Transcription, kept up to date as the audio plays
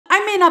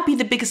may not be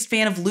the biggest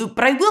fan of Lute,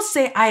 but I will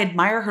say I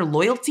admire her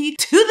loyalty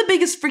to the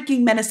biggest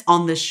freaking menace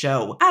on this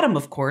show. Adam,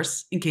 of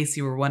course, in case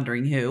you were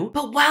wondering who.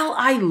 But while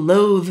I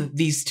loathe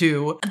these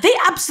two, they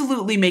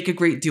absolutely make a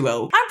great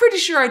duo. I'm pretty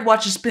sure I'd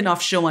watch a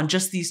spin-off show on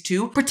just these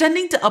two,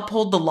 pretending to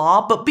uphold the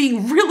law, but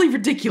being really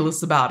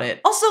ridiculous about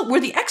it. Also, were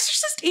the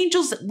Exorcist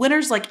angels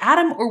winners like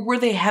Adam, or were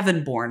they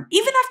heaven-born?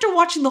 Even after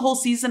watching the whole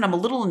season, I'm a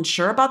little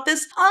unsure about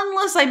this,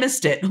 unless I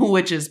missed it,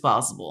 which is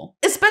possible.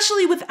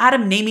 Especially with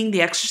Adam naming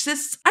the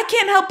Exorcists, I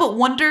can't help but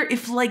wonder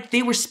if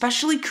they were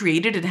specially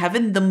created in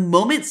heaven the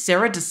moment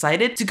Sarah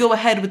decided to go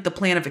ahead with the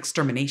plan of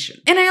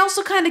extermination. And I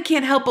also kind of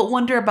can't help but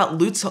wonder about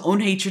Lute's own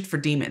hatred for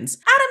demons.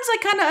 Adam's I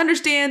kind of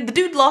understand, the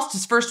dude lost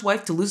his first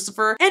wife to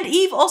Lucifer, and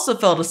Eve also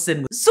fell to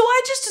sin, so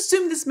I just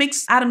assume this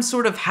makes Adam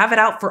sort of have it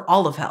out for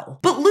all of hell.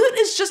 But Lute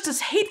is just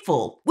as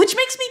hateful, which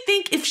makes me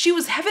think if she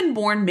was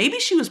heaven-born, maybe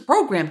she was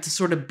programmed to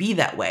sort of be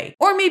that way.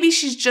 Or maybe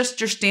she's just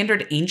your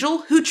standard angel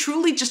who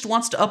truly just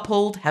wants to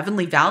uphold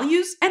heavenly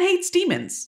values and hates demons.